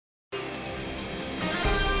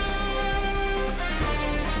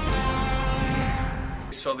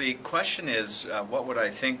So the question is, what would I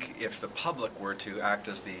think if the public were to act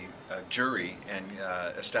as the jury and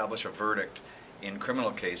establish a verdict in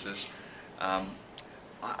criminal cases? I'm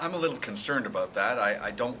a little concerned about that.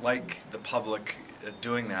 I don't like the public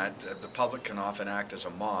doing that. The public can often act as a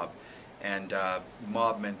mob, and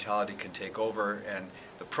mob mentality can take over, and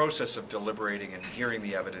the process of deliberating and hearing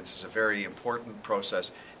the evidence is a very important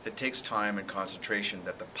process that takes time and concentration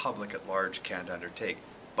that the public at large can't undertake.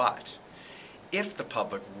 But if the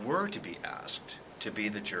public were to be asked to be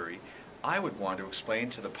the jury, I would want to explain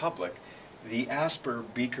to the public the Asper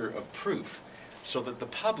beaker of proof so that the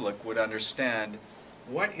public would understand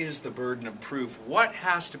what is the burden of proof, what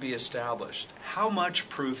has to be established, how much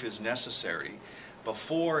proof is necessary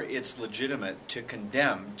before it's legitimate to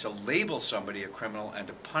condemn, to label somebody a criminal and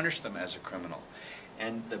to punish them as a criminal.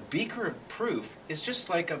 And the beaker of proof is just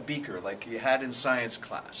like a beaker, like you had in science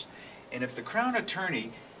class. And if the Crown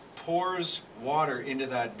Attorney pours water into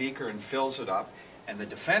that beaker and fills it up, and the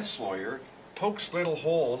defense lawyer pokes little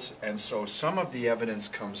holes, and so some of the evidence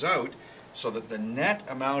comes out, so that the net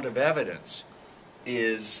amount of evidence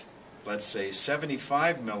is, let's say,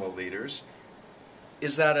 75 milliliters,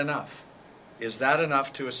 is that enough? Is that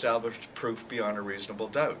enough to establish proof beyond a reasonable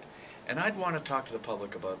doubt? And I'd want to talk to the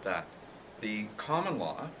public about that. The common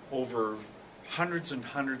law, over hundreds and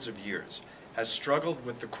hundreds of years, has struggled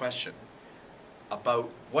with the question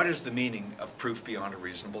about what is the meaning of proof beyond a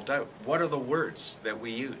reasonable doubt. What are the words that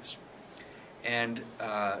we use? And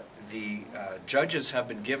the judges have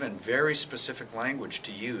been given very specific language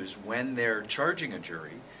to use when they're charging a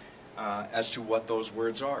jury as to what those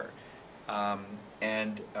words are.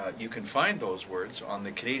 You can find those words on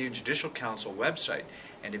the Canadian Judicial Council website.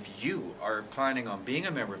 And if you are planning on being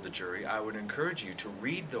a member of the jury, I would encourage you to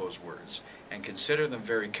read those words and consider them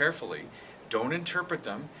very carefully. Don't interpret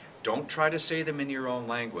them. Don't try to say them in your own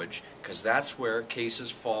language, because that's where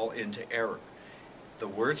cases fall into error. The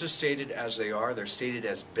words are stated as they are. They're stated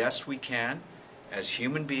as best we can. As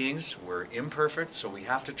human beings, we're imperfect, so we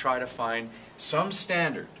have to try to find some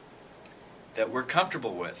standard that we're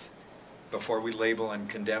comfortable with before we label and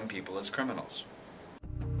condemn people as criminals.